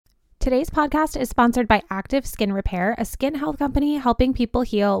Today's podcast is sponsored by Active Skin Repair, a skin health company helping people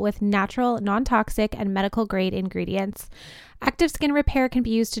heal with natural, non-toxic, and medical-grade ingredients. Active Skin Repair can be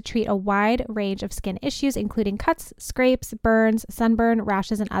used to treat a wide range of skin issues, including cuts, scrapes, burns, sunburn,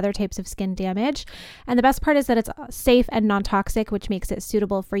 rashes, and other types of skin damage. And the best part is that it's safe and non-toxic, which makes it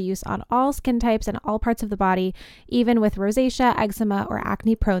suitable for use on all skin types and all parts of the body, even with rosacea, eczema, or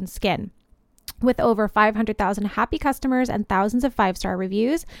acne-prone skin. With over 500,000 happy customers and thousands of 5-star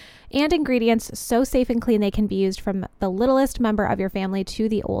reviews and ingredients so safe and clean they can be used from the littlest member of your family to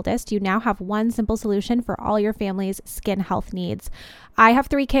the oldest, you now have one simple solution for all your family's skin health needs. I have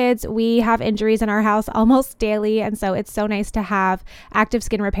 3 kids. We have injuries in our house almost daily, and so it's so nice to have Active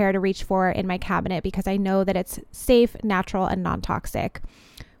Skin Repair to reach for in my cabinet because I know that it's safe, natural, and non-toxic.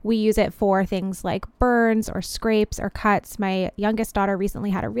 We use it for things like burns or scrapes or cuts. My youngest daughter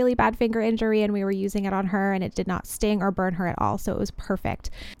recently had a really bad finger injury and we were using it on her and it did not sting or burn her at all. So it was perfect.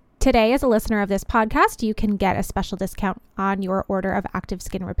 Today, as a listener of this podcast, you can get a special discount on your order of Active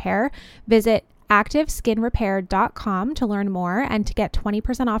Skin Repair. Visit activeskinrepair.com to learn more, and to get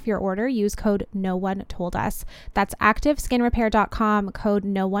 20% off your order, use code NOONETOLDUS. That's activeskinrepair.com, code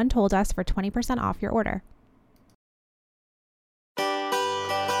NOONETOLDUS for 20% off your order.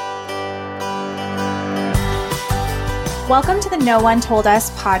 Welcome to the No One Told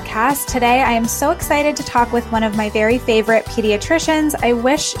Us podcast. Today, I am so excited to talk with one of my very favorite pediatricians. I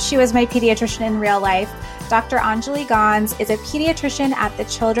wish she was my pediatrician in real life. Dr. Anjuli Gans is a pediatrician at the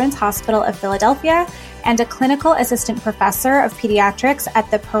Children's Hospital of Philadelphia and a clinical assistant professor of pediatrics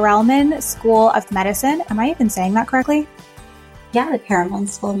at the Perelman School of Medicine. Am I even saying that correctly? Yeah, the Perelman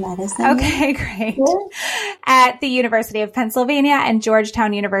School of Medicine. Okay, great. At the University of Pennsylvania and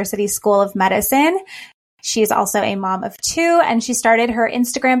Georgetown University School of Medicine. She's also a mom of 2, and she started her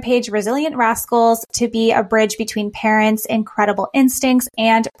Instagram page, Resilient Rascals, to be a bridge between parents' incredible instincts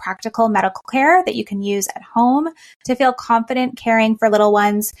and practical medical care that you can use at home to feel confident caring for little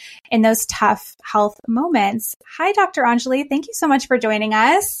ones in those tough health moments. Hi, Dr. Anjuli. Thank you so much for joining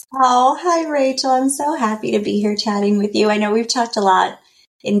us. Oh, hi, Rachel. I'm so happy to be here chatting with you. I know we've talked a lot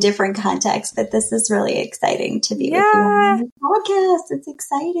in different contexts, but this is really exciting to be with you on the podcast. It's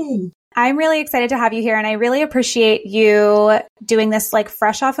exciting. I'm really excited to have you here, and I really appreciate you doing this like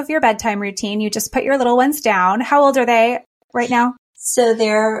fresh off of your bedtime routine. You just put your little ones down. How old are they right now? So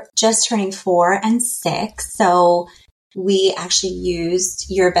they're just turning 4 and 6. So we actually used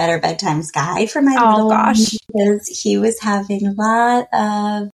Your Better Bedtimes Guide for my little one because he was having a lot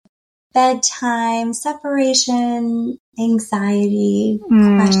of bedtime, separation, anxiety,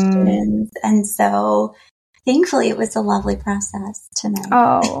 questions. And so thankfully it was a lovely process tonight.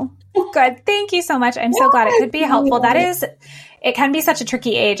 Oh, good. Thank you so much. I'm so glad it could be helpful. It can be such a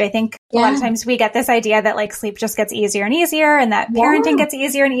tricky age. I think a lot of times we get this idea that like sleep just gets easier and easier and that parenting gets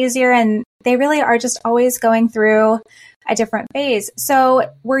easier and easier. And they really are just always going through a different phase. So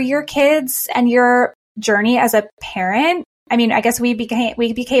were your kids and your journey as a parent, I mean, I guess we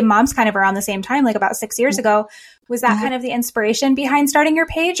became moms kind of around the same time, like about 6 years ago. Was that kind of the inspiration behind starting your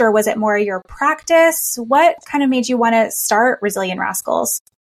page, or was it more your practice? What kind of made you want to start Resilient Rascals?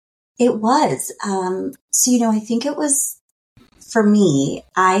 It was. So, I think it was, for me,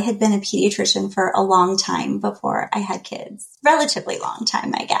 I had been a pediatrician for a long time before I had kids. Relatively long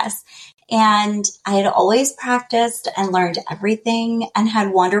time, I guess. And I had always practiced and learned everything and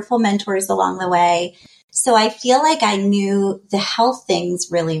had wonderful mentors along the way. So I feel like I knew the health things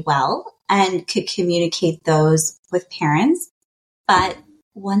really well and could communicate those with parents. But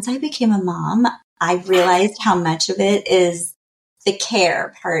once I became a mom, I realized how much of it is the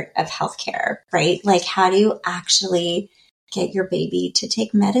care part of healthcare, right? Like, how do you actually get your baby to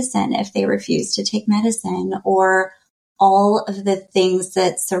take medicine if they refuse to take medicine, or all of the things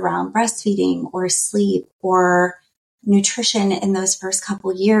that surround breastfeeding or sleep or nutrition in those first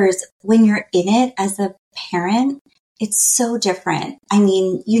couple years. When you're in it as a parent, it's so different. I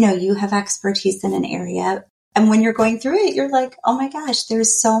mean, you have expertise in an area, and when you're going through it, you're like, oh my gosh,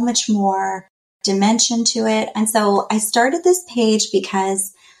 there's so much more dimension to it. And so I started this page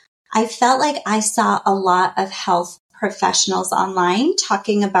because I felt like I saw a lot of health professionals online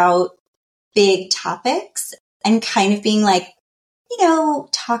talking about big topics and kind of being like,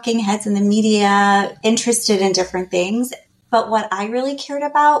 talking heads in the media, interested in different things. But what I really cared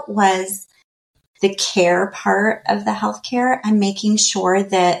about was the care part of the healthcare and making sure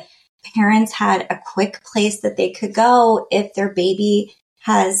that parents had a quick place that they could go if their baby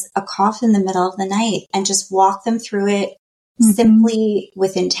has a cough in the middle of the night, and just walk them through it simply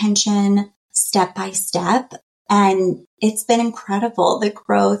with intention, step by step. And it's been incredible, the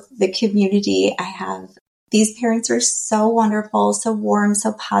growth, the community I have these parents are so wonderful, so warm,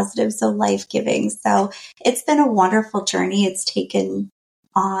 so positive, so life-giving. So it's been a wonderful journey. It's taken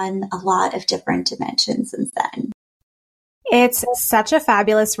on a lot of different dimensions since then. It's such a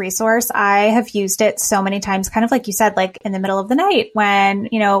fabulous resource. I have used it so many times, kind of like you said, like in the middle of the night when,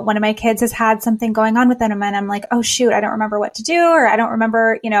 you know, one of my kids has had something going on with them and I'm like, oh shoot, I don't remember what to do, or I don't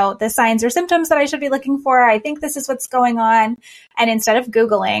remember, you know, the signs or symptoms that I should be looking for. I think this is what's going on. And instead of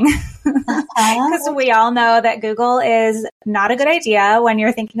Googling, because we all know that Google is not a good idea when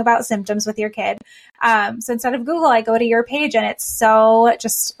you're thinking about symptoms with your kid. So instead of Google, I go to your page and it's so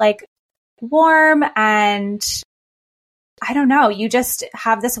just like warm and I don't know, you just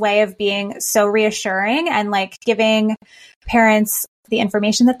have this way of being so reassuring and like giving parents the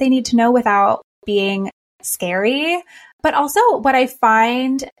information that they need to know without being scary. But also what I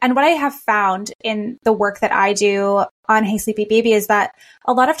find and what I have found in the work that I do on Hey Sleepy Baby is that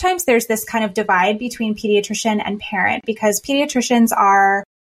a lot of times there's this kind of divide between pediatrician and parent, because pediatricians are,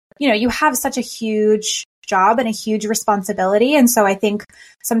 you know, you have such a huge job and a huge responsibility. And so I think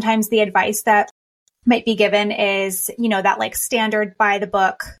sometimes the advice that might be given is, you know, that like standard by the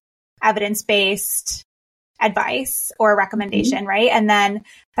book, evidence-based advice or recommendation, right? And then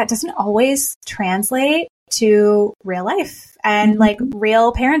that doesn't always translate to real life and like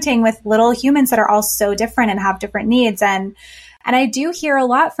real parenting with little humans that are all so different and have different needs. And I do hear a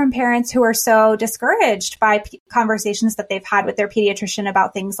lot from parents who are so discouraged by conversations that they've had with their pediatrician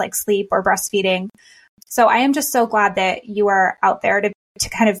about things like sleep or breastfeeding. So I am just so glad that you are out there to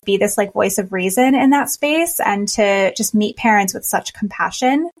kind of be this like voice of reason in that space and to just meet parents with such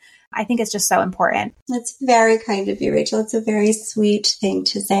compassion. I think it's just so important. That's very kind of you, Rachel. It's a very sweet thing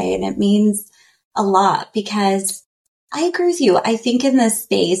to say, and it means a lot because I agree with you. I think in this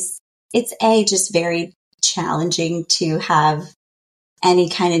space, it's just very challenging to have any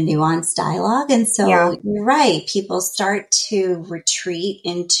kind of nuanced dialogue. And so You're right. People start to retreat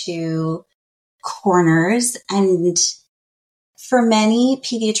into corners, and for many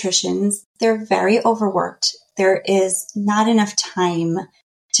pediatricians, they're very overworked. There is not enough time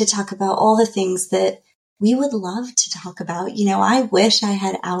to talk about all the things that we would love to talk about. You know, I wish I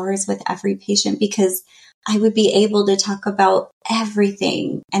had hours with every patient because I would be able to talk about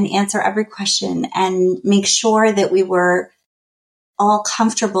everything and answer every question and make sure that we were all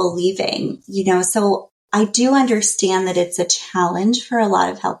comfortable leaving, you know. So I do understand that it's a challenge for a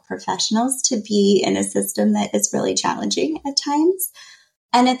lot of health professionals to be in a system that is really challenging at times.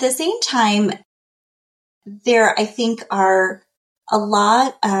 And at the same time, there, I think, are a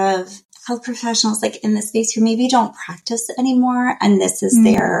lot of health professionals like in the space who maybe don't practice anymore, and this is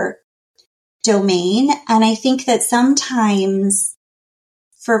their domain. And I think that sometimes,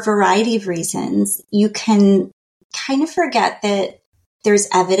 for a variety of reasons, you can kind of forget that there's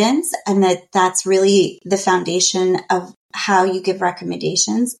evidence and that that's really the foundation of how you give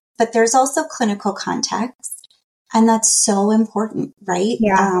recommendations. But there's also clinical context, and that's so important, right?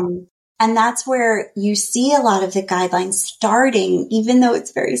 Yeah. And that's where you see a lot of the guidelines starting, even though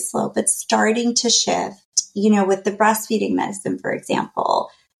it's very slow, but starting to shift, you know, with the breastfeeding medicine, for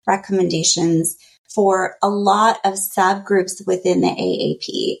example, recommendations for a lot of subgroups within the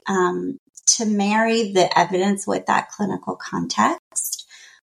AAP to marry the evidence with that clinical context.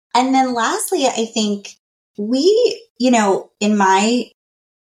 And then lastly, I think we, you know, in my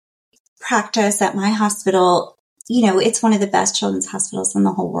practice at my hospital, you know, it's one of the best children's hospitals in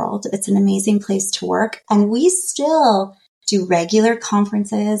the whole world. It's an amazing place to work. And we still do regular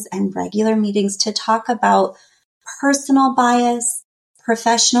conferences and regular meetings to talk about personal bias,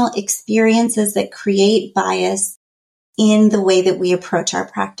 professional experiences that create bias in the way that we approach our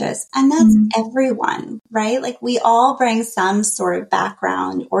practice. And that's everyone, right? Like we all bring some sort of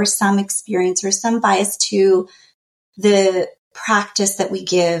background or some experience or some bias to the practice that we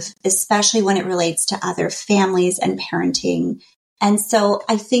give, especially when it relates to other families and parenting. And so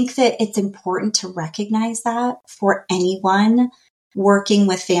I think that it's important to recognize that for anyone working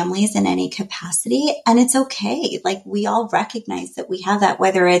with families in any capacity. And it's okay. Like we all recognize that we have that,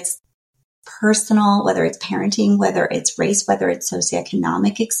 whether it's personal, whether it's parenting, whether it's race, whether it's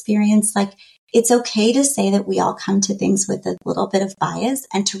socioeconomic experience. Like it's okay to say that we all come to things with a little bit of bias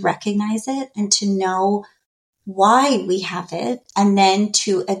and to recognize it and to know why we have it and then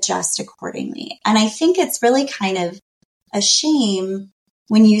to adjust accordingly. And I think it's really kind of a shame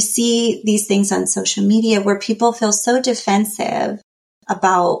when you see these things on social media where people feel so defensive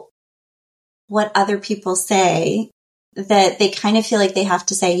about what other people say that they kind of feel like they have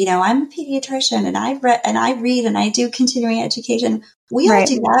to say, you know, I'm a pediatrician and I read and I do continuing education. We all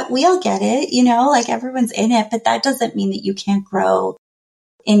do that. We all get it, you know, like everyone's in it, but that doesn't mean that you can't grow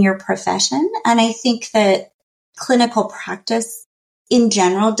in your profession. And I think that clinical practice in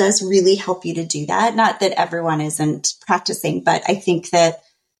general does really help you to do that. Not that everyone isn't practicing, but I think that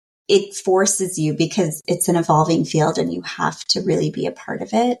it forces you because it's an evolving field and you have to really be a part of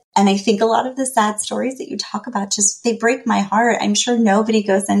it. And I think a lot of the sad stories that you talk about just, they break my heart. I'm sure nobody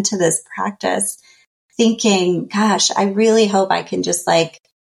goes into this practice thinking, gosh, I really hope I can just like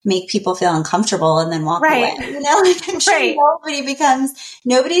make people feel uncomfortable and then walk away. You know, like I'm sure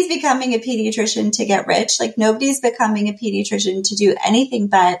nobody's becoming a pediatrician to get rich. Like nobody's becoming a pediatrician to do anything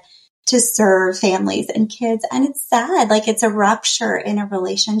but to serve families and kids. And it's sad. Like it's a rupture in a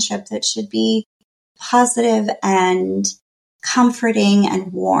relationship that should be positive and comforting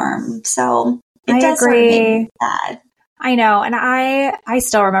and warm. So it does sort of make me sad. I know. And I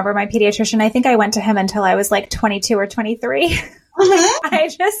still remember my pediatrician. I think I went to him until I was like 22 or 23. I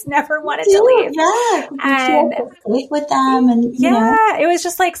just never wanted to leave. And safe with them. And it was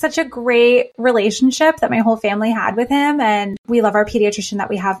just like such a great relationship that my whole family had with him. And we love our pediatrician that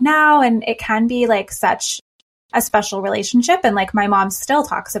we have now. And it can be like such a special relationship. And like my mom still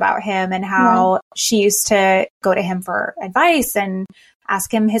talks about him and how she used to go to him for advice and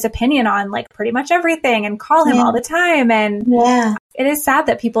ask him his opinion on like pretty much everything and call him all the time. And it is sad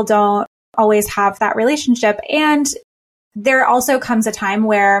that people don't always have that relationship. And there also comes a time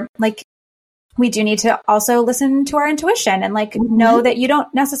where like we do need to also listen to our intuition and like know that you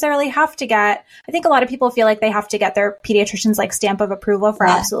don't necessarily have to get, I think a lot of people feel like they have to get their pediatrician's like stamp of approval for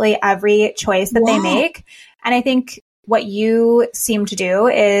absolutely every choice that they make. And I think what you seem to do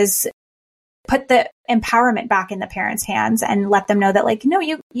is put the empowerment back in the parents' hands and let them know that like, no,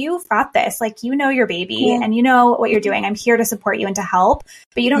 you've got this, like, you know, your baby and you know what you're doing. I'm here to support you and to help,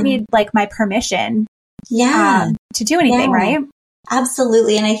 but you don't need like my permission to do anything, right?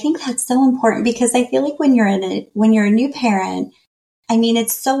 Absolutely. And I think that's so important because I feel like when you're a new parent, I mean,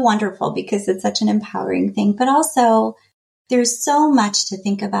 it's so wonderful because it's such an empowering thing, but also there's so much to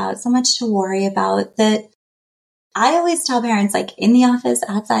think about, so much to worry about that I always tell parents, like in the office,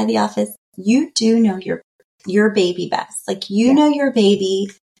 outside the office, you do know your baby best. Like you know your baby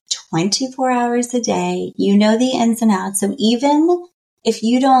 24 hours a day, you know the ins and outs. So even if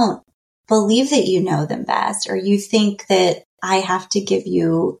you don't believe that you know them best, or you think that I have to give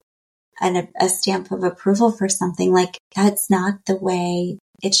you a stamp of approval for something, like that's not the way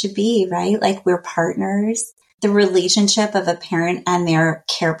it should be, right? Like we're partners. The relationship of a parent and their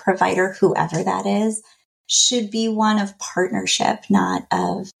care provider, whoever that is, should be one of partnership, not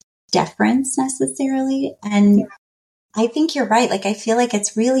of deference necessarily. And I think you're right. Like I feel like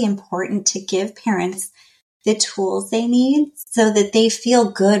it's really important to give parents the tools they need so that they feel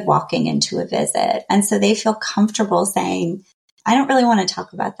good walking into a visit. And so they feel comfortable saying, I don't really want to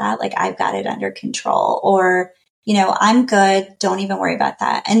talk about that. Like I've got it under control, or, you know, I'm good. Don't even worry about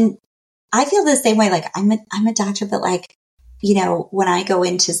that. And I feel the same way. Like I'm a doctor, but like, you know, when I go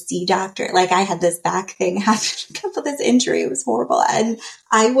in to see doctor, like I had this back thing happen, this injury. It was horrible. And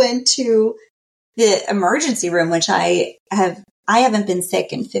I went to the emergency room, which I haven't been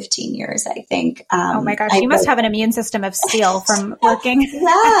sick in 15 years, I think. Oh my gosh. You must have an immune system of steel from working.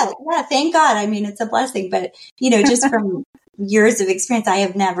 Yeah. Thank God. I mean, it's a blessing, but you know, just from years of experience, I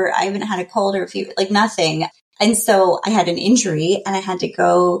haven't had a cold or a fever, like nothing. And so I had an injury and I had to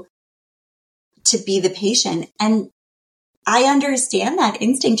go to be the patient. And I understand that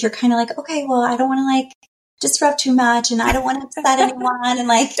instinct. You're kind of like, okay, well, I don't want to like disrupt too much and I don't want to upset anyone. And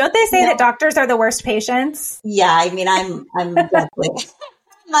like, don't they say that doctors are the worst patients? Yeah. I mean, I'm definitely,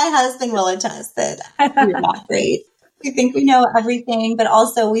 my husband will attest that we're not great. We think we know everything, but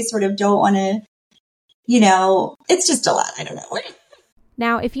also we sort of don't want to, you know, it's just a lot. I don't know.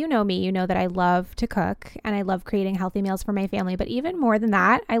 Now, if you know me, you know that I love to cook and I love creating healthy meals for my family. But even more than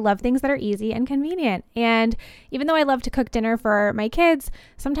that, I love things that are easy and convenient. And even though I love to cook dinner for my kids,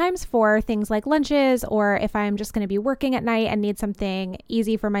 sometimes for things like lunches, or if I'm just going to be working at night and need something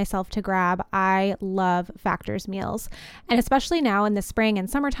easy for myself to grab, I love Factor's meals. And especially now in the spring and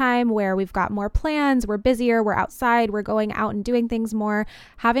summertime where we've got more plans, we're busier, we're outside, we're going out and doing things more,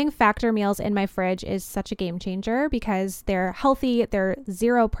 having Factor meals in my fridge is such a game changer because they're healthy, they're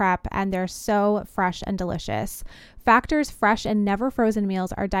zero prep, and they're so fresh and delicious. Factor's fresh and never frozen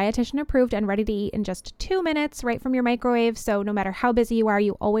meals are dietitian approved and ready to eat in just 2 minutes right from your microwave. So no matter how busy you are,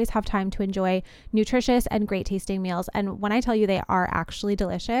 you always have time to enjoy nutritious and great tasting meals. And when I tell you they are actually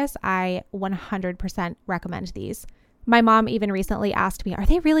delicious, I 100% recommend these. My mom even recently asked me, are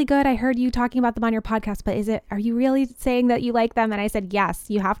they really good? I heard you talking about them on your podcast, but are you really saying that you like them? And I said, yes,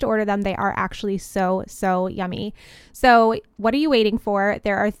 you have to order them. They are actually so, so yummy. So what are you waiting for?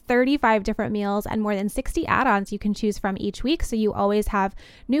 There are 35 different meals and more than 60 add-ons you can choose from each week. So you always have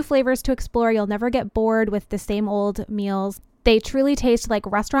new flavors to explore. You'll never get bored with the same old meals. They truly taste like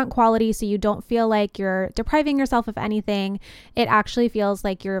restaurant quality, so you don't feel like you're depriving yourself of anything. It actually feels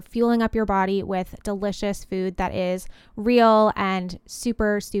like you're fueling up your body with delicious food that is real and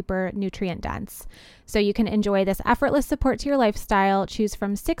super, super nutrient dense. So you can enjoy this effortless support to your lifestyle, choose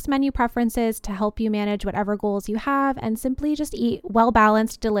from 6 menu preferences to help you manage whatever goals you have, and simply just eat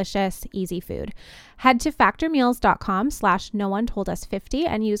well-balanced, delicious, easy food. Head to factormeals.com/no-one-told-us-50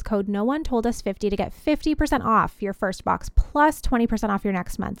 and use code no-one-told-us-50 to get 50% off your first box plus 20% off your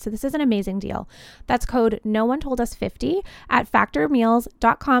next month. So this is an amazing deal. That's code no-one-told-us-50 at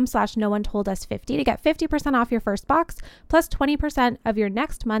factormeals.com/no-one-told-us-50 to get 50% off your first box plus 20% of your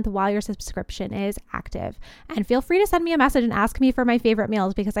next month while your subscription is active. And feel free to send me a message and ask me for my favorite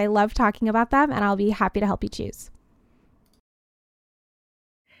meals because I love talking about them and I'll be happy to help you choose.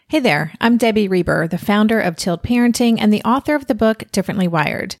 Hey there, I'm Debbie Reber, the founder of Tilt Parenting and the author of the book Differently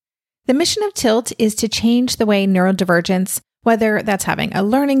Wired. The mission of Tilt is to change the way neurodivergence, whether that's having a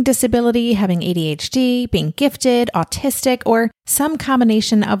learning disability, having ADHD, being gifted, autistic, or some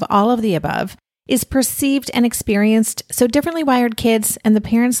combination of all of the above, is perceived and experienced so differently wired kids and the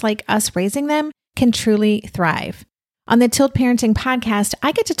parents like us raising them can truly thrive. On the Tilt Parenting podcast,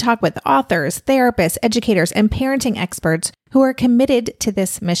 I get to talk with authors, therapists, educators, and parenting experts who are committed to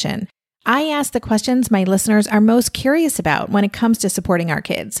this mission. I ask the questions my listeners are most curious about when it comes to supporting our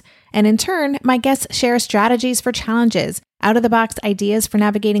kids. And in turn, my guests share strategies for challenges, out-of-the-box ideas for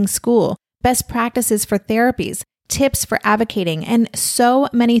navigating school, best practices for therapies, tips for advocating, and so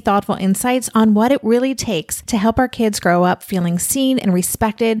many thoughtful insights on what it really takes to help our kids grow up feeling seen and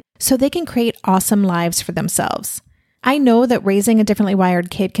respected so they can create awesome lives for themselves. I know that raising a differently wired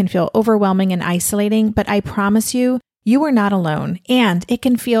kid can feel overwhelming and isolating, but I promise you, you are not alone, and it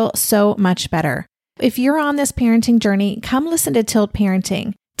can feel so much better. If you're on this parenting journey, come listen to Tilt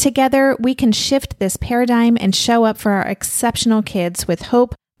Parenting. Together, we can shift this paradigm and show up for our exceptional kids with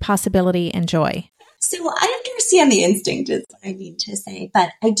hope, possibility, and joy. So I understand the instinct is what I mean to say,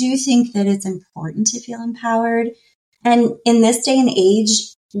 but I do think that it's important to feel empowered. And in this day and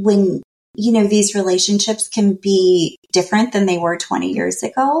age, when these relationships can be different than they were 20 years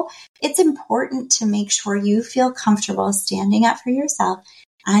ago, it's important to make sure you feel comfortable standing up for yourself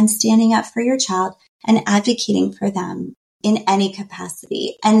and standing up for your child and advocating for them in any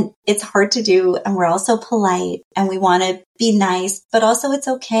capacity. And it's hard to do. And we're also polite and we want to be nice, but also it's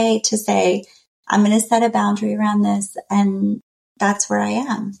okay to say, I'm going to set a boundary around this. And that's where I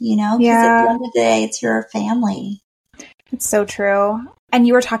am, because at the end of the day, it's your family. It's so true. And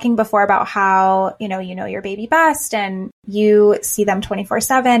you were talking before about how, you know your baby best and you see them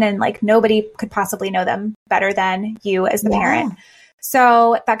 24/7 and like nobody could possibly know them better than you as the parent.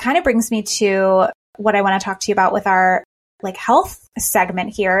 So that kind of brings me to what I want to talk to you about with our health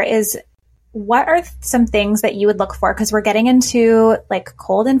segment here is what are some things that you would look for? Because we're getting into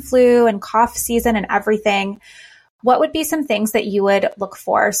cold and flu and cough season and everything. What would be some things that you would look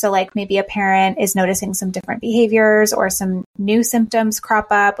for? So maybe a parent is noticing some different behaviors or some new symptoms crop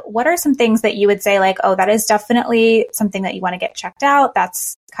up. What are some things that you would say oh, that is definitely something that you want to get checked out?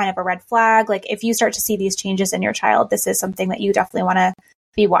 That's kind of a red flag. If you start to see these changes in your child, this is something that you definitely want to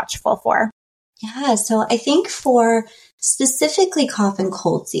be watchful for. Yeah. So I think for specifically cough and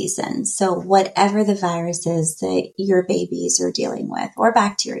cold season, so whatever the virus is that your babies are dealing with or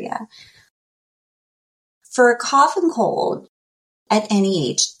bacteria, for a cough and cold at any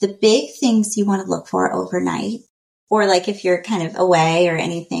age, the big things you want to look for overnight, or if you're kind of away or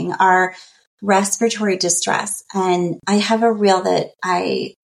anything, are respiratory distress. And I have a reel that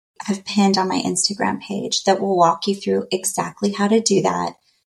I have pinned on my Instagram page that will walk you through exactly how to do that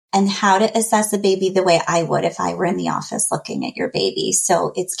and how to assess a baby the way I would if I were in the office looking at your baby.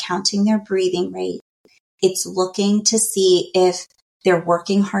 So it's counting their breathing rate. It's looking to see if they're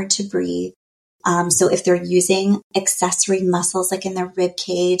working hard to breathe. So if they're using accessory muscles in their rib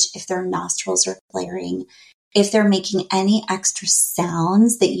cage, if their nostrils are flaring, if they're making any extra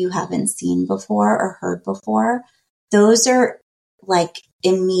sounds that you haven't seen before or heard before, those are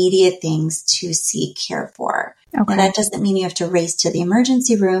immediate things to seek care for. Okay. And that doesn't mean you have to race to the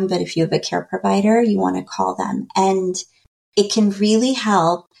emergency room, but if you have a care provider, you want to call them. And it can really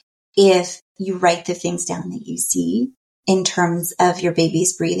help if you write the things down that you see in terms of your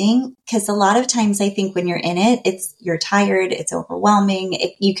baby's breathing. Because a lot of times I think when you're in it, you're tired, it's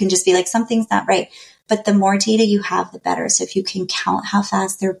overwhelming. You can just be something's not right. but the more data you have, the better. So if you can count how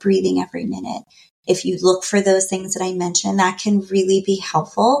fast they're breathing every minute, if you look for those things that I mentioned, that can really be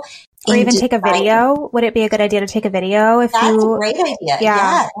helpful. Or even take a video. Would it be a good idea to take a video? That's a great idea.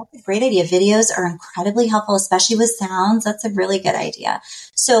 Yeah, that's a great idea. Videos are incredibly helpful, especially with sounds. That's a really good idea.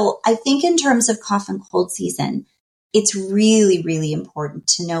 So I think in terms of cough and cold season, it's really, really important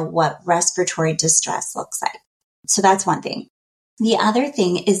to know what respiratory distress looks like. So that's one thing. The other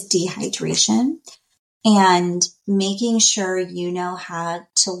thing is dehydration and making sure you know how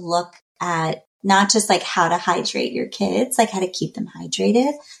to look at not just like how to hydrate your kids, like how to keep them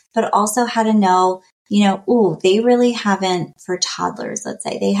hydrated, but also how to know, they really haven't, for toddlers, let's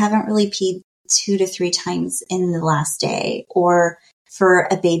say, they haven't really peed 2 to 3 times in the last day. Or for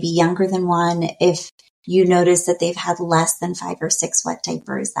a baby younger than 1, if you notice that they've had less than 5 or 6 wet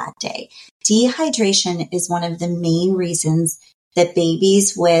diapers that day. Dehydration is one of the main reasons that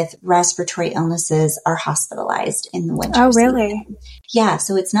babies with respiratory illnesses are hospitalized in the winter. Oh, really? Season. Yeah.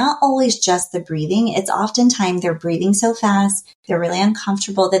 So it's not always just the breathing. It's oftentimes they're breathing so fast, they're really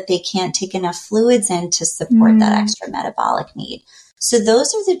uncomfortable that they can't take enough fluids in to support that extra metabolic need. So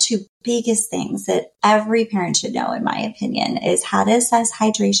those are the 2 biggest things that every parent should know, in my opinion, is how to assess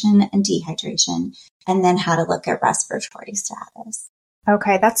hydration and dehydration, and then how to look at respiratory status.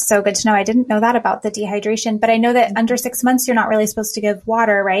 Okay, that's so good to know. I didn't know that about the dehydration, but I know that under 6 months, you're not really supposed to give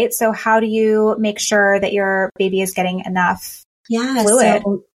water, right? So how do you make sure that your baby is getting enough fluid?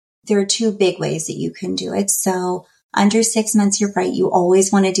 So there are 2 big ways that you can do it. So under 6 months, you're right. You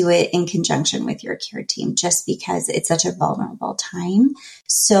always want to do it in conjunction with your care team, just because it's such a vulnerable time.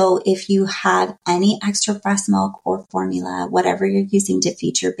 So if you have any extra breast milk or formula, whatever you're using to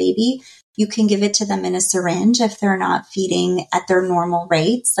feed your baby, you can give it to them in a syringe if they're not feeding at their normal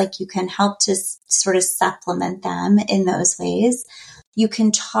rates. Like, you can help to sort of supplement them in those ways. You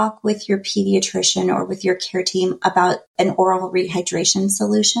can talk with your pediatrician or with your care team about an oral rehydration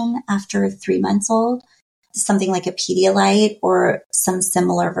solution after 3 months old, something like a Pedialyte or some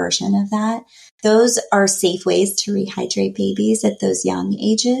similar version of that. Those are safe ways to rehydrate babies at those young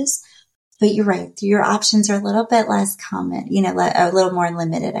ages. But you're right. Your options are a little bit less common, a little more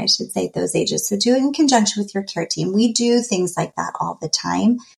limited, I should say, at those ages. So do it in conjunction with your care team. We do things like that all the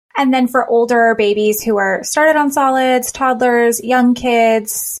time. And then for older babies who are started on solids, toddlers, young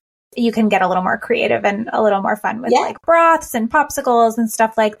kids, you can get a little more creative and a little more fun with like broths and popsicles and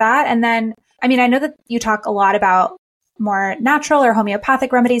stuff like that. And then, I know that you talk a lot about more natural or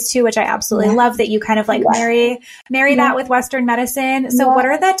homeopathic remedies too, which I absolutely love that you kind of like marry that with Western medicine. So what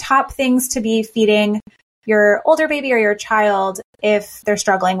are the top things to be feeding your older baby or your child if they're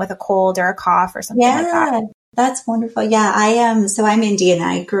struggling with a cold or a cough or something like that? That's wonderful. Yeah, so I'm Indian.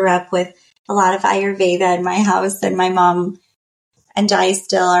 I grew up with a lot of Ayurveda in my house, and my mom and I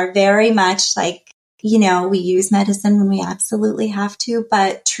still are very much like, we use medicine when we absolutely have to,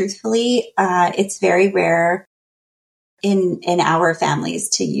 but truthfully, it's very rare in our families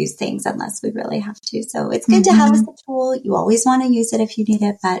to use things unless we really have to. So it's good to have as a tool. You always want to use it if you need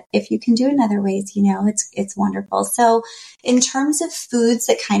it, but if you can do it in other ways, it's wonderful. So in terms of foods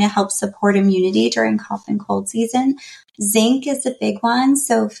that kind of help support immunity during cough and cold season, zinc is a big one.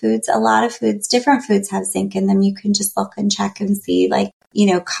 So a lot of foods, different foods have zinc in them. You can just look and check and see, like,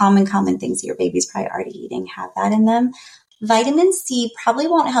 common things that your baby's probably already eating have that in them. Vitamin C probably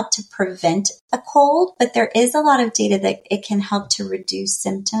won't help to prevent a cold, but there is a lot of data that it can help to reduce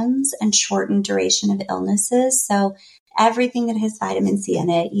symptoms and shorten duration of illnesses. So everything that has vitamin C in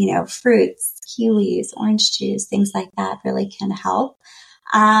it, fruits, kiwis, orange juice, things like that really can help.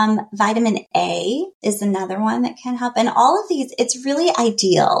 Vitamin A is another one that can help. And all of these, it's really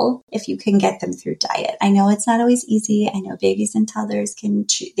ideal if you can get them through diet. I know it's not always easy. I know babies and toddlers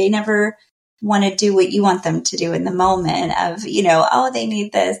they never want to do what you want them to do in the moment of, they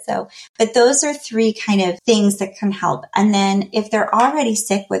need this. So, but those are 3 kind of things that can help. And then if they're already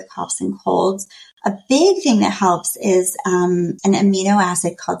sick with coughs and colds, a big thing that helps is an amino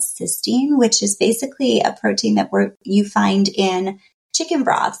acid called cysteine, which is basically a protein that you find in chicken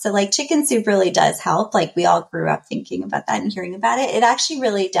broth. So like chicken soup really does help. Like we all grew up thinking about that and hearing about it. It actually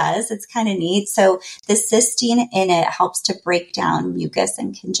really does. It's kind of neat. So the cysteine in it helps to break down mucus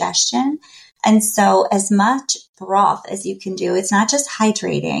and congestion. And so as much broth as you can do, it's not just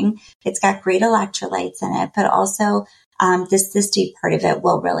hydrating. It's got great electrolytes in it, but also the cysteine part of it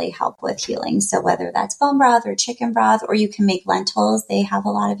will really help with healing. So whether that's bone broth or chicken broth, or you can make lentils, they have a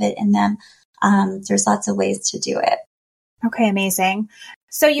lot of it in them. There's lots of ways to do it. Okay, amazing.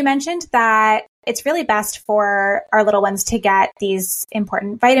 So you mentioned that it's really best for our little ones to get these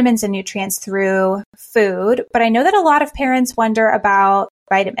important vitamins and nutrients through food. But I know that a lot of parents wonder about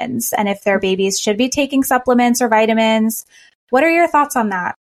vitamins and if their babies should be taking supplements or vitamins. What are your thoughts on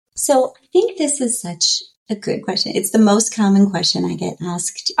that? So I think this is such a good question. It's the most common question I get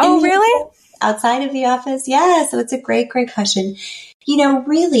asked. Oh, really? Outside of the office? Yeah. So it's a great, great question.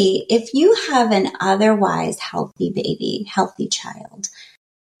 Really, if you have an otherwise healthy baby, healthy child,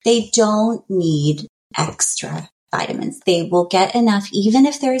 they don't need extra vitamins. They will get enough, even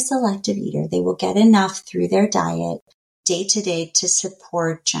if they're a selective eater, they will get enough through their diet day to day to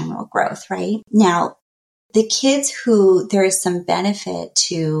support general growth, right? Now, the kids who there is some benefit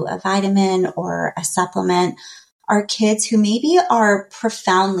to a vitamin or a supplement are kids who maybe are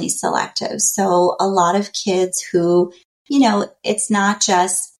profoundly selective. So a lot of kids who, it's not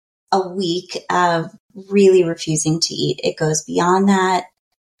just a week of really refusing to eat. It goes beyond that.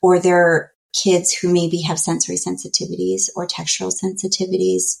 Or they're kids who maybe have sensory sensitivities or textural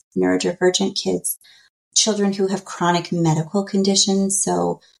sensitivities, neurodivergent kids, children who have chronic medical conditions.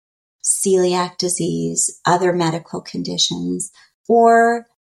 So celiac disease, other medical conditions, or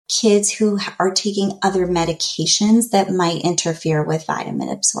kids who are taking other medications that might interfere with vitamin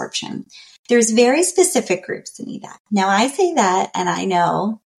absorption. There's very specific groups that need that. Now, I say that, and I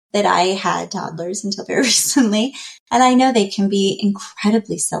know that I had toddlers until very recently, and I know they can be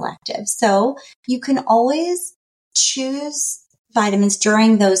incredibly selective. So you can always choose vitamins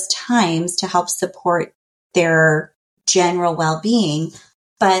during those times to help support their general well-being.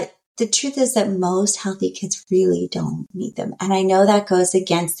 But the truth is that most healthy kids really don't need them. And I know that goes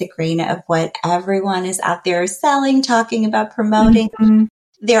against the grain of what everyone is out there selling, talking about, promoting. Mm-hmm.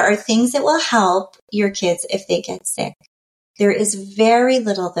 There are things that will help your kids if they get sick. There is very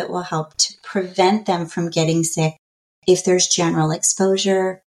little that will help to prevent them from getting sick if there's general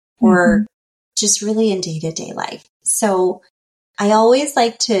exposure or just really in day-to-day life. So I always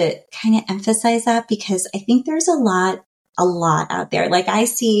like to kind of emphasize that because I think there's a lot out there. Like I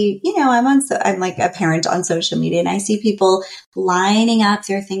see, I'm like a parent on social media and I see people lining up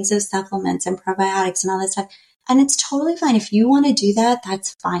their things of supplements and probiotics and all that stuff. And it's totally fine. If you want to do that,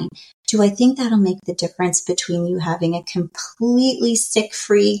 that's fine. Do I think that'll make the difference between you having a completely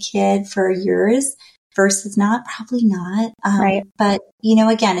sick-free kid for years versus not? Probably not. Right. But,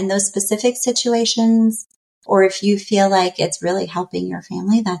 again, in those specific situations, or if you feel like it's really helping your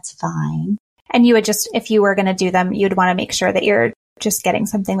family, that's fine. And you would just, if you were going to do them, you'd want to make sure that you're just getting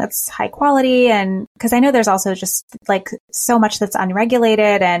something that's high quality. And because I know there's also just like so much that's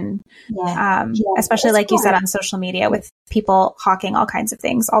unregulated and especially like you said on social media with people hawking all kinds of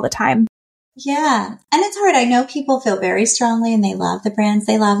things all the time. Yeah. And it's hard. I know people feel very strongly and they love the brands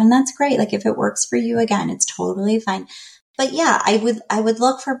they love. And that's great. Like if it works for you, again, it's totally fine. But yeah, I would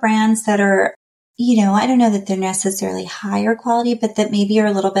look for brands that are, I don't know that they're necessarily higher quality, but that maybe are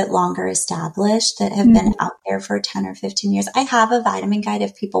a little bit longer established, that have been out there for 10 or 15 years. I have a vitamin guide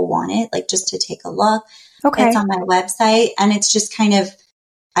if people want it, like just to take a look. Okay. It's on my website. And it's just kind of,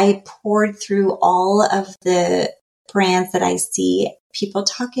 I poured through all of the brands that I see people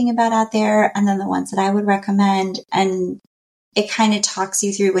talking about out there and then the ones that I would recommend. And it kind of talks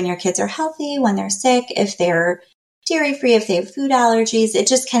you through when your kids are healthy, when they're sick, if they're dairy-free, if they have food allergies. It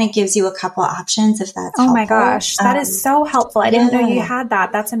just kind of gives you a couple options if that's helpful. My gosh, that is so helpful. I didn't know you had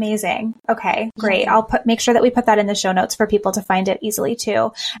that. That's amazing. Okay, great. Yeah. I'll make sure that we put that in the show notes for people to find it easily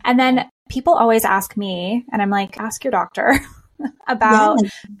too. And then people always ask me, and I'm like, ask your doctor about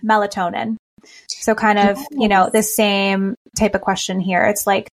melatonin. So kind of, the same type of question here. It's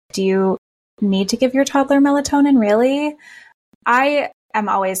like, do you need to give your toddler melatonin? Really? I am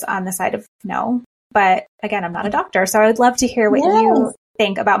always on the side of no. But again, I'm not a doctor, so I would love to hear what you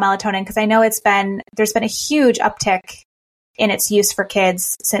think about melatonin, because I know there's been a huge uptick in its use for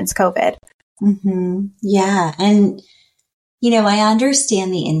kids since COVID. Mm-hmm. Yeah. And, I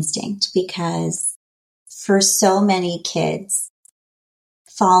understand the instinct because for so many kids,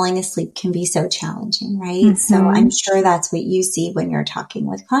 falling asleep can be so challenging, right? Mm-hmm. So I'm sure that's what you see when you're talking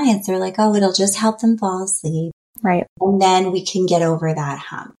with clients. They're like, oh, it'll just help them fall asleep. Right. And then we can get over that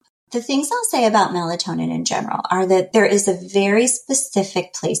hump. The things I'll say about melatonin in general are that there is a very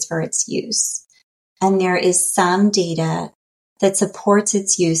specific place for its use. And there is some data that supports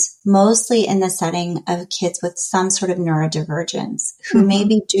its use mostly in the setting of kids with some sort of neurodivergence who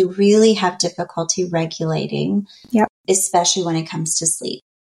maybe do really have difficulty regulating, especially when it comes to sleep.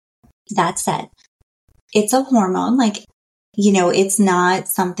 That said, it's a hormone. It's not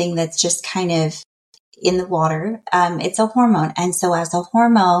something that's just kind of in the water. It's a hormone. And so as a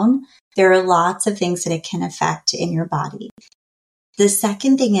hormone, there are lots of things that it can affect in your body. The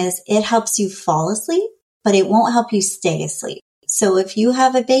second thing is it helps you fall asleep, but it won't help you stay asleep. So if you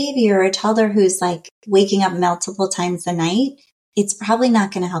have a baby or a toddler who's like waking up multiple times a night, it's probably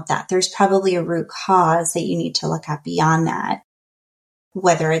not going to help that. There's probably a root cause that you need to look at beyond that,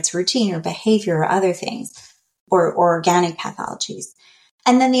 whether it's routine or behavior or other things or organic pathologies.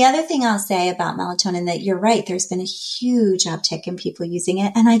 And then the other thing I'll say about melatonin, that you're right, there's been a huge uptick in people using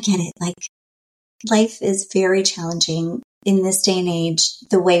it. And I get it. Like, life is very challenging in this day and age,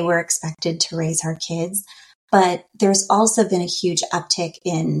 the way we're expected to raise our kids. But there's also been a huge uptick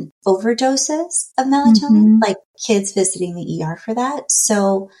in overdoses of melatonin, like kids visiting the ER for that.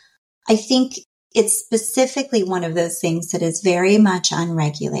 So I think it's specifically one of those things that is very much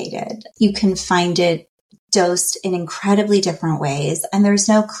unregulated. You can find it dosed in incredibly different ways, and there's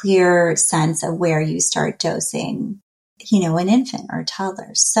no clear sense of where you start dosing, an infant or a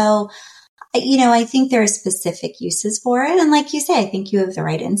toddler. So, I think there are specific uses for it. And like you say, I think you have the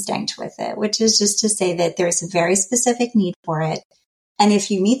right instinct with it, which is just to say that there's a very specific need for it. And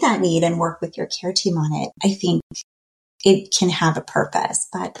if you meet that need and work with your care team on it, I think it can have a purpose.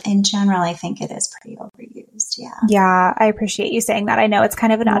 But in general, I think it is pretty overused. Yeah. Yeah. I appreciate you saying that. I know it's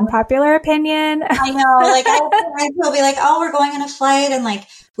kind of an unpopular opinion. I know. Like, I'll be like, oh, we're going on a flight and like,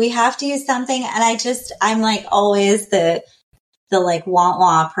 we have to use something. And I'm like always the like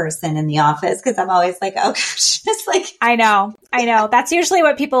wah person in the office. Cause I'm always like, oh gosh, it's like, I know. That's usually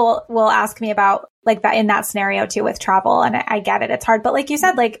what people will ask me about, like that in that scenario too with travel. And I get it. It's hard. But like you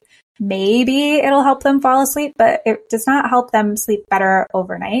said, like maybe it'll help them fall asleep, but it does not help them sleep better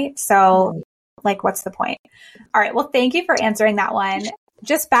overnight. So like, what's the point? All right. Well, thank you for answering that one.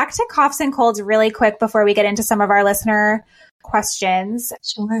 Just back to coughs and colds really quick before we get into some of our listener questions.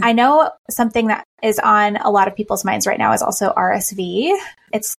 Sure. I know something that is on a lot of people's minds right now is also RSV.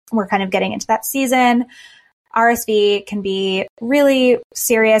 We're kind of getting into that season. RSV can be really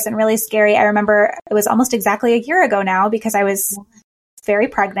serious and really scary. I remember it was almost exactly a year ago now because I was very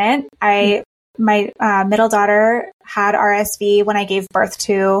pregnant. My middle daughter had RSV when I gave birth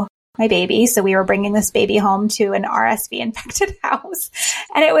to my baby. So we were bringing this baby home to an RSV infected house,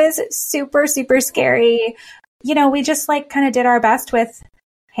 and it was super, super scary. We just like kind of did our best with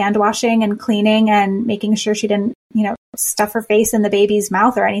hand washing and cleaning and making sure she didn't, stuff her face in the baby's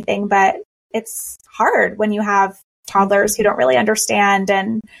mouth or anything. But it's hard when you have toddlers who don't really understand.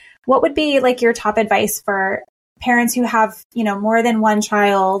 And what would be like your top advice for parents who have, more than one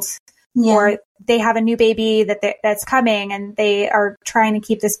child, or they have a new baby that's coming and they are trying to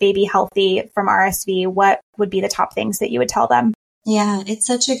keep this baby healthy from RSV? What would be the top things that you would tell them? Yeah, it's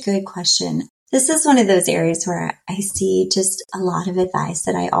such a good question. This is one of those areas where I see just a lot of advice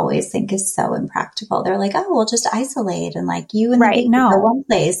that I always think is so impractical. They're like, oh, we'll just isolate and like you and the baby go one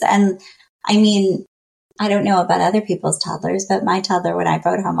place. And I mean, I don't know about other people's toddlers, but my toddler, when I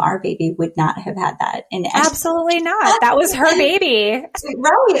brought home our baby, would not have had that. Absolutely not. That was her baby.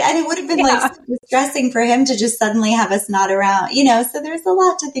 Right. And it would have been like so distressing for him to just suddenly have us not around, so there's a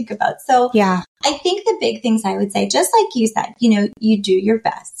lot to think about. So yeah, I think the big things I would say, just like you said, you do your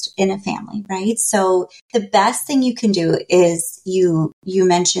best in a family, right? So the best thing you can do is you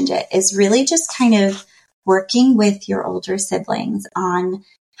mentioned it, is really just kind of working with your older siblings on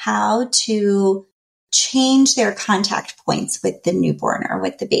how to change their contact points with the newborn or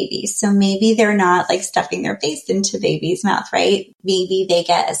with the baby. So maybe they're not like stuffing their face into baby's mouth, right? Maybe they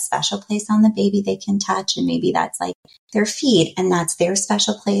get a special place on the baby they can touch, and maybe that's like their feet and that's their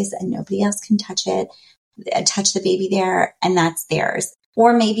special place and nobody else can touch it, touch the baby there, and that's theirs.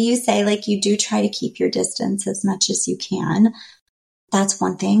 Or maybe you say like you do try to keep your distance as much as you can. That's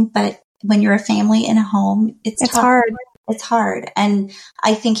one thing. But when you're a family in a home, it's hard. It's hard. And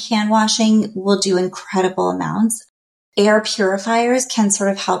I think hand washing will do incredible amounts. Air purifiers can sort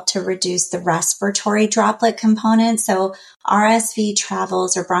of help to reduce the respiratory droplet component. So RSV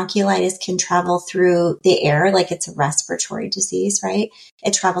travels, or bronchiolitis can travel through the air, like it's a respiratory disease, right?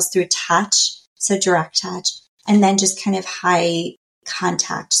 It travels through touch, so direct touch, and then just kind of high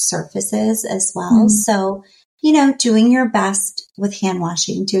contact surfaces as well. So, doing your best with hand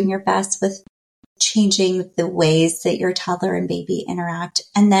washing, doing your best with changing the ways that your toddler and baby interact.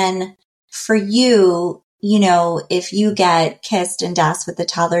 And then for you, if you get kissed and doused with the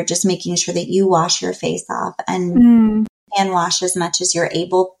toddler, just making sure that you wash your face off and hand wash as much as you're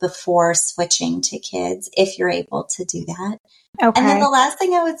able before switching to kids, if you're able to do that. Okay. And then the last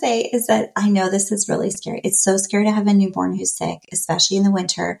thing I would say is that I know this is really scary. It's so scary to have a newborn who's sick, especially in the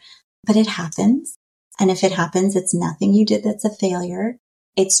winter, but it happens. And if it happens, it's nothing you did that's a failure.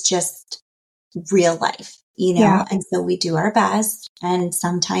 It's just real life, and so we do our best. And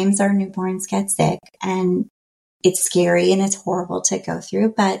sometimes our newborns get sick and it's scary and it's horrible to go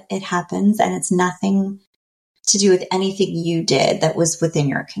through, but it happens and it's nothing to do with anything you did that was within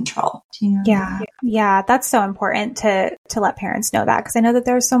your control. Do you know? Yeah. That's so important to let parents know that, because I know that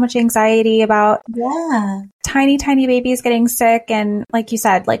there's so much anxiety about tiny babies getting sick. And like you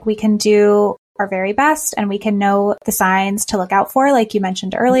said, like we can do our very best and we can know the signs to look out for, like you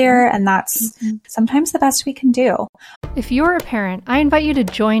mentioned earlier. And that's sometimes the best we can do. If you're a parent, I invite you to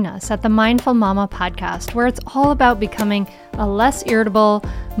join us at the Mindful Mama podcast, where it's all about becoming a less irritable,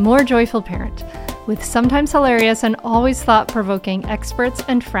 more joyful parent. With sometimes hilarious and always thought-provoking experts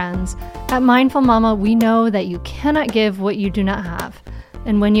and friends, at Mindful Mama, we know that you cannot give what you do not have.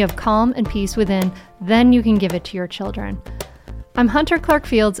 And when you have calm and peace within, then you can give it to your children. I'm Hunter Clark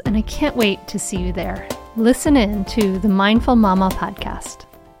Fields, and I can't wait to see you there. Listen in to the Mindful Mama podcast.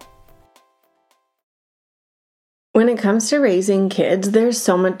 When it comes to raising kids, there's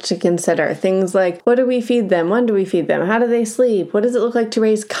so much to consider. Things like, what do we feed them? When do we feed them? How do they sleep? What does it look like to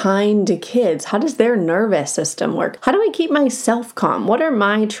raise kind kids? How does their nervous system work? How do I keep myself calm? What are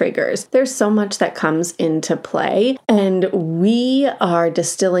my triggers? There's so much that comes into play, and we are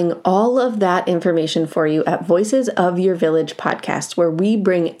distilling all of that information for you at Voices of Your Village podcast, where we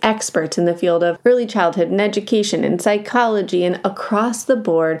bring experts in the field of early childhood and education and psychology and across the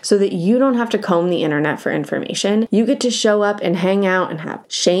board so that you don't have to comb the internet for information. You get to show up and hang out and have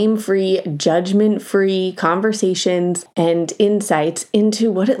shame-free, judgment-free conversations and insights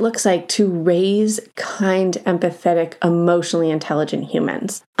into what it looks like to raise kind, empathetic, emotionally intelligent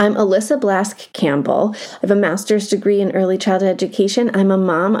humans. I'm Alyssa Blask Campbell. I have a master's degree in early childhood education. I'm a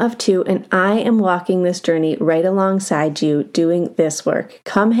mom of 2, and I am walking this journey right alongside you doing this work.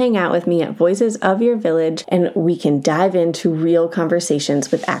 Come hang out with me at Voices of Your Village, and we can dive into real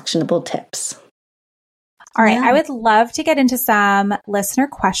conversations with actionable tips. All right. I would love to get into some listener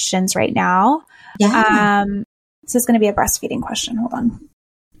questions right now. This is going to be a breastfeeding question. Hold on.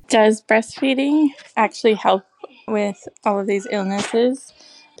 Does breastfeeding actually help with all of these illnesses,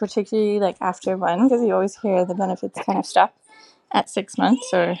 particularly like after one? Because you always hear the benefits kind of stop at 6 months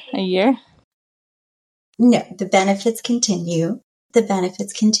or a year. No, the benefits continue.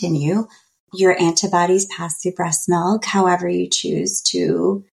 Your antibodies pass through breast milk, however you choose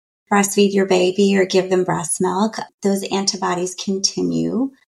to breastfeed your baby or give them breast milk. Those antibodies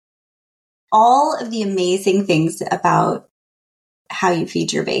continue. All of the amazing things about how you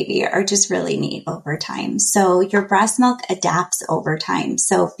feed your baby are just really neat over time. So your breast milk adapts over time.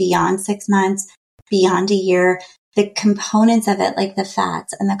 So beyond 6 months, beyond a year, the components of it, like the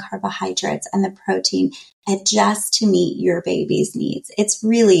fats and the carbohydrates and the protein, adjust to meet your baby's needs. It's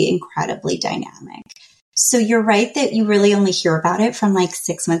really incredibly dynamic. So you're right that you really only hear about it from like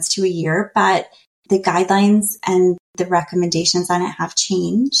 6 months to a year, but the guidelines and the recommendations on it have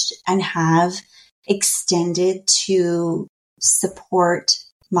changed and have extended to support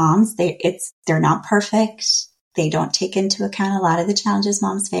moms. They're not perfect. They don't take into account a lot of the challenges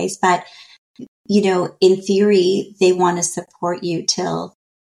moms face, but in theory, they want to support you till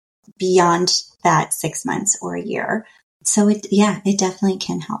beyond that 6 months or a year. So it definitely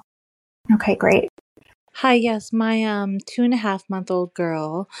can help. Okay, great. Hi, yes, my 2.5-month-old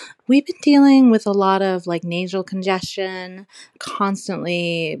girl, we've been dealing with a lot of like nasal congestion,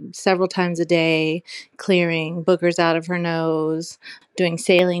 constantly, several times a day, clearing boogers out of her nose, doing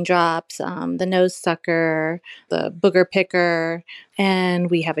saline drops, the nose sucker, the booger picker, and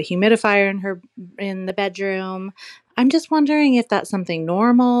we have a humidifier in the bedroom. I'm just wondering if that's something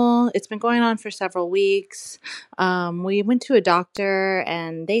normal. It's been going on for several weeks. We went to a doctor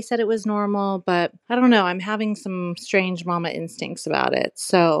and they said it was normal, but I don't know. I'm having some strange mama instincts about it.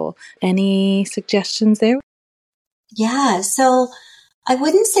 So any suggestions there? Yeah. So I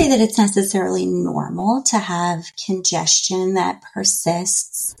wouldn't say that it's necessarily normal to have congestion that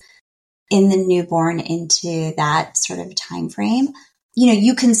persists in the newborn into that sort of time frame.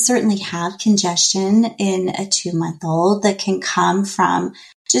 You can certainly have congestion in a 2-month-old that can come from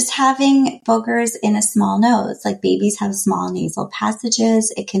just having boogers in a small nose. Like babies have small nasal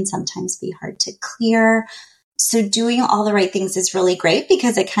passages. It can sometimes be hard to clear. So doing all the right things is really great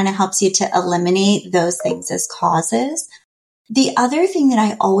because it kind of helps you to eliminate those things as causes. The other thing that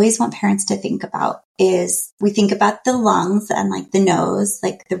I always want parents to think about is we think about the lungs and like the nose,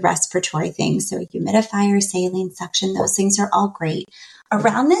 like the respiratory things. So humidifier, saline, suction, those things are all great.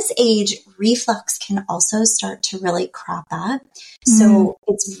 Around this age, reflux can also start to really crop up. So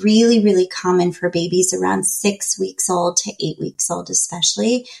it's really, really common for babies around 6 weeks old to 8 weeks old,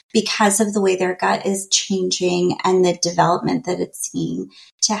 especially because of the way their gut is changing and the development that it's seeing.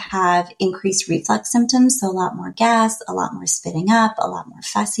 to have increased reflux symptoms. So a lot more gas, a lot more spitting up, a lot more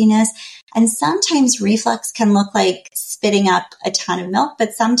fussiness. And sometimes reflux can look like spitting up a ton of milk,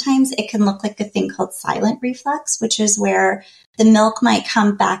 but sometimes it can look like a thing called silent reflux, which is where the milk might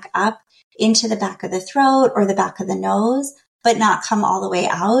come back up into the back of the throat or the back of the nose, but not come all the way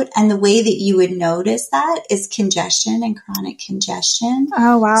out. And the way that you would notice that is congestion and chronic congestion.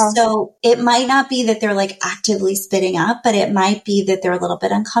 Oh, wow. So it might not be that they're like actively spitting up, but it might be that they're a little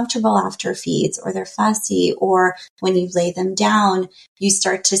bit uncomfortable after feeds, or they're fussy, or when you lay them down, they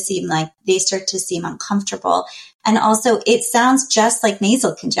start to seem uncomfortable. And also it sounds just like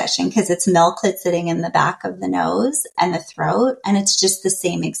nasal congestion because it's milk that's sitting in the back of the nose and the throat, and it's just the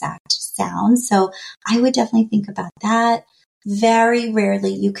same exact sound. So I would definitely think about that. Very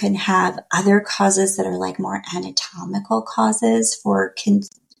rarely you can have other causes that are like more anatomical causes for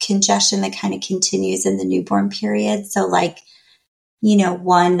congestion that kind of continues in the newborn period. So like,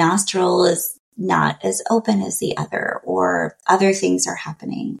 one nostril is not as open as the other, or other things are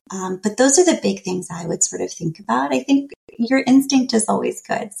happening. But those are the big things I would sort of think about. I think your instinct is always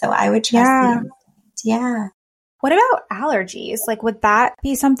good. So I would trust the instinct. Yeah. What about allergies? Like, would that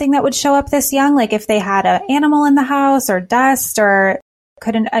be something that would show up this young? Like if they had an animal in the house or dust, or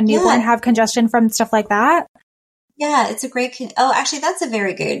could a newborn have congestion from stuff like that? Yeah, it's a great, actually, that's a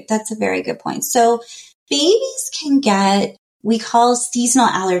very good point. So babies can get, we call seasonal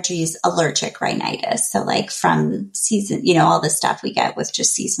allergies allergic rhinitis. So like from season, all the stuff we get with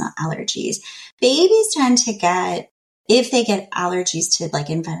just seasonal allergies. Babies tend to get, if they get allergies to like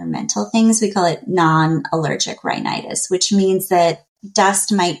environmental things, we call it non-allergic rhinitis, which means that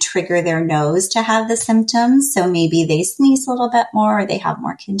dust might trigger their nose to have the symptoms. So maybe they sneeze a little bit more, or they have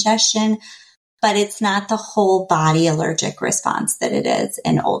more congestion, but it's not the whole body allergic response that it is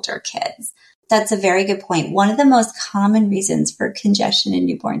in older kids. That's a very good point. One of the most common reasons for congestion in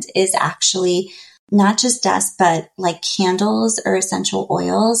newborns is actually not just dust, but like candles or essential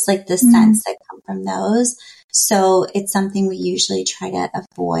oils, like the scents that come from those. So it's something we usually try to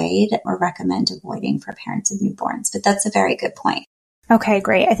avoid or recommend avoiding for parents of newborns. But that's a very good point. Okay,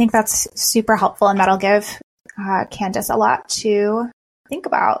 great. I think that's super helpful, and that'll give Candace a lot to think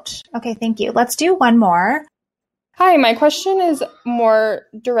about. Okay, thank you. Let's do one more. Hi, my question is more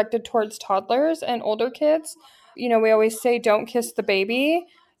directed towards toddlers and older kids. We always say don't kiss the baby,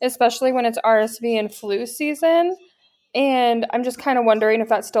 especially when it's RSV and flu season. And I'm just kind of wondering if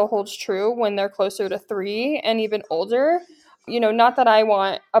that still holds true when they're closer to 3 and even older. Not that I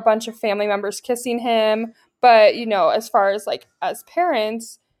want a bunch of family members kissing him, but, as far as like as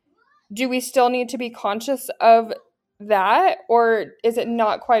parents, do we still need to be conscious of that? Or is it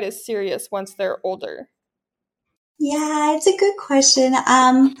not quite as serious once they're older? Yeah, it's a good question.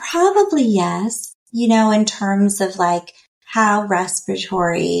 Probably yes. In terms of like how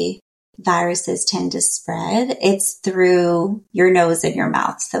respiratory viruses tend to spread, it's through your nose and your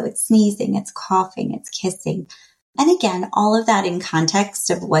mouth. So it's sneezing, it's coughing, it's kissing. And again, all of that in context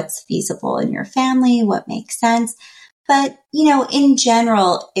of what's feasible in your family, what makes sense. But, in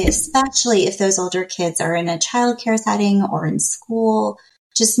general, especially if those older kids are in a childcare setting or in school,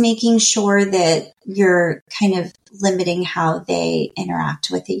 just making sure that you're kind of limiting how they interact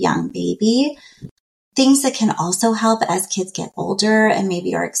with a young baby. Things that can also help as kids get older and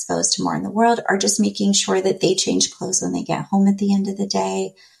maybe are exposed to more in the world are just making sure that they change clothes when they get home at the end of the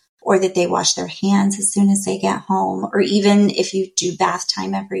day, or that they wash their hands as soon as they get home, or even if you do bath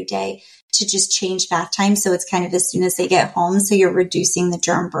time every day, to just change bath time so it's kind of as soon as they get home, so you're reducing the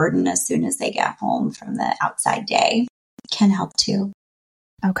germ burden as soon as they get home from the outside day. It can help too.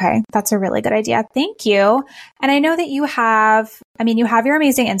 Okay, that's a really good idea. Thank you. And I know that you have your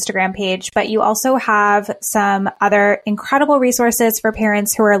amazing Instagram page, but you also have some other incredible resources for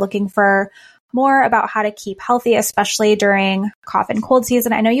parents who are looking for more about how to keep healthy, especially during cough and cold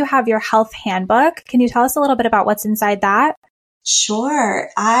season. I know you have your health handbook. Can you tell us a little bit about what's inside that? Sure.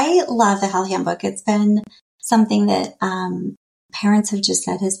 I love the health handbook. It's been something that parents have just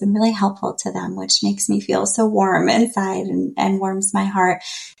said has been really helpful to them, which makes me feel so warm inside and warms my heart.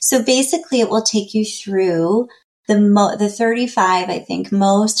 So basically it will take you through the 35, I think,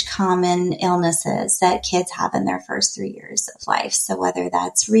 most common illnesses that kids have in their first 3 years of life. So whether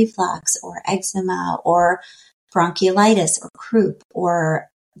that's reflux or eczema or bronchiolitis or croup or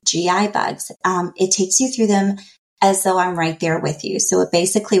GI bugs, it takes you through them as though I'm right there with you. So it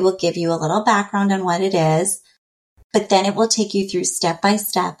basically will give you a little background on what it is, but then it will take you through step by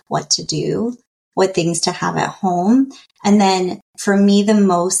step what to do. what things to have at home. And then for me, the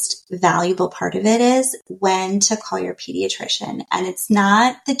most valuable part of it is when to call your pediatrician. And it's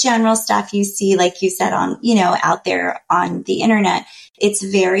not the general stuff you see, like you said, on, out there on the internet. It's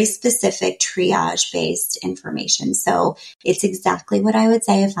very specific triage based information. So it's exactly what I would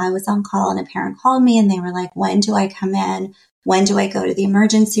say if I was on call and a parent called me and they were like, when do I come in? When do I go to the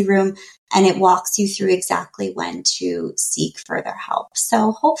emergency room? And it walks you through exactly when to seek further help.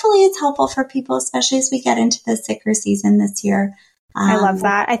 So hopefully it's helpful for people, especially as we get into the sicker season this year. I love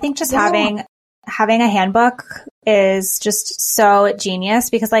that. I think just having a handbook is just so genius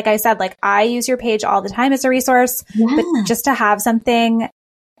because like I said, like I use your page all the time as a resource, but just to have something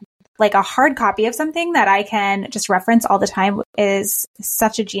like a hard copy of something that I can just reference all the time is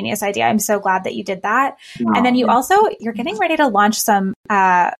such a genius idea. I'm so glad that you did that. And then you're getting ready to launch some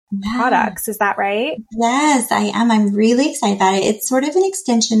products. Is that right? Yes, I am. I'm really excited about it. It's sort of an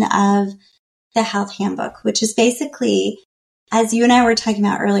extension of the health handbook, which is basically, as you and I were talking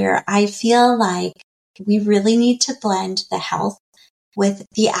about earlier, I feel like we really need to blend the health with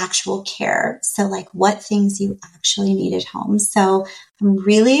the actual care. So like what things you actually need at home. So I'm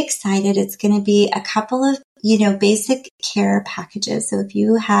really excited. It's going to be a couple of, basic care packages. So if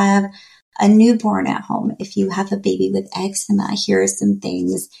you have a newborn at home, if you have a baby with eczema, here are some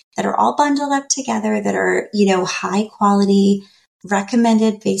things that are all bundled up together that are, high quality,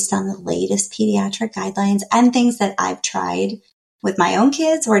 recommended based on the latest pediatric guidelines and things that I've tried with my own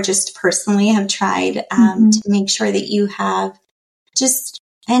kids or just personally have tried to make sure that you have just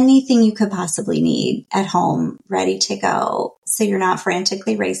anything you could possibly need at home ready to go. So you're not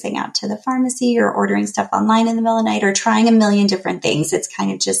frantically racing out to the pharmacy or ordering stuff online in the middle of the night or trying a million different things. It's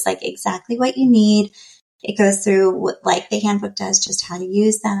kind of just like exactly what you need. It goes through like the handbook does, just how to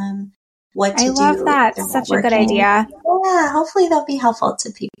use them, what to do. I love that. Such a good idea. Yeah, hopefully they'll be helpful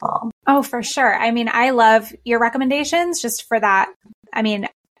to people. Oh, for sure. I mean, I love your recommendations just for that. I mean,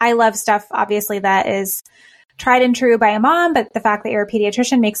 I love stuff, obviously, that is tried and true by a mom, but the fact that you're a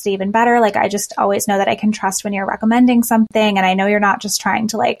pediatrician makes it even better. Like, I just always know that I can trust when you're recommending something. And I know you're not just trying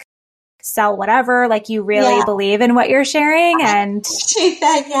to like sell whatever, like you really believe in what you're sharing. And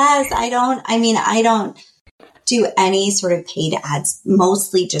yes, I don't do any sort of paid ads,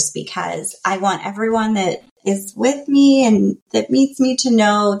 mostly just because I want everyone that is with me and that meets me to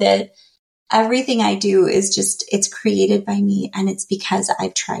know that everything I do is just, it's created by me and it's because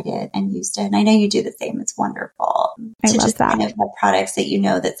I've tried it and used it. And I know you do the same. It's wonderful to just kind of have products that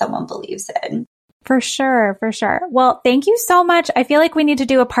that someone believes in. For sure. For sure. Well, thank you so much. I feel like we need to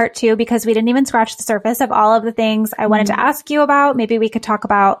do a part 2 because we didn't even scratch the surface of all of the things I wanted to ask you about. Maybe we could talk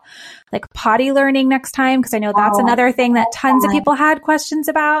about like potty learning next time because I know that's another thing that tons of people had questions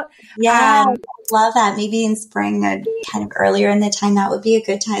about. Yeah, love that. Maybe in spring or kind of earlier in the time, that would be a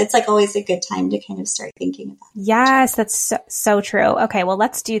good time. It's like always a good time to kind of start thinking about it. Yes, that's so true. Okay, well,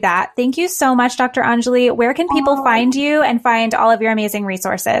 let's do that. Thank you so much, Dr. Anjuli. Where can people find you and find all of your amazing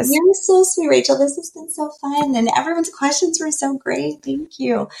resources? You're so sweet, Rachel. This has been so fun and everyone's questions were so great. Thank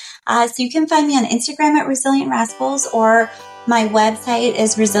you. So you can find me on Instagram at Resilient Rascals or my website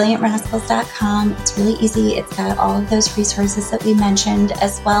is resilientrascals.com. It's really easy. It's got all of those resources that we mentioned,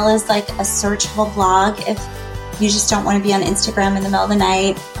 as well as like a searchable blog. If you just don't want to be on Instagram in the middle of the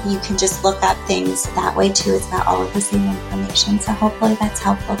night, you can just look up things that way too. It's got all of the same information. So hopefully that's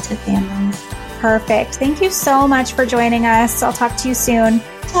helpful to families. Perfect. Thank you so much for joining us. I'll talk to you soon.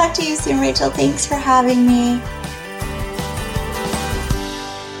 Talk to you soon, Rachel. Thanks for having me.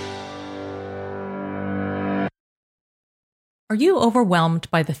 Are you overwhelmed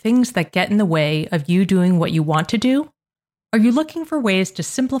by the things that get in the way of you doing what you want to do? Are you looking for ways to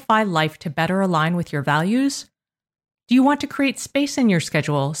simplify life to better align with your values? Do you want to create space in your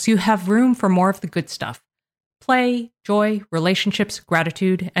schedule so you have room for more of the good stuff? Play, joy, relationships,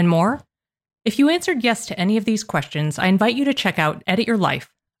 gratitude, and more? If you answered yes to any of these questions, I invite you to check out Edit Your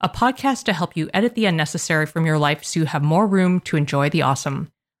Life, a podcast to help you edit the unnecessary from your life so you have more room to enjoy the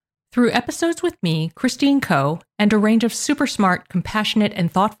awesome. Through episodes with me, Christine Coe, and a range of super smart, compassionate,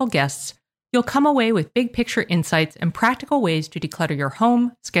 and thoughtful guests, you'll come away with big picture insights and practical ways to declutter your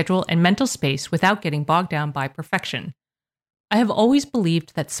home, schedule, and mental space without getting bogged down by perfection. I have always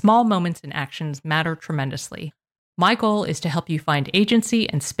believed that small moments and actions matter tremendously. My goal is to help you find agency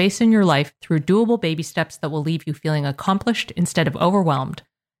and space in your life through doable baby steps that will leave you feeling accomplished instead of overwhelmed.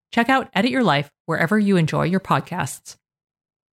 Check out Edit Your Life wherever you enjoy your podcasts.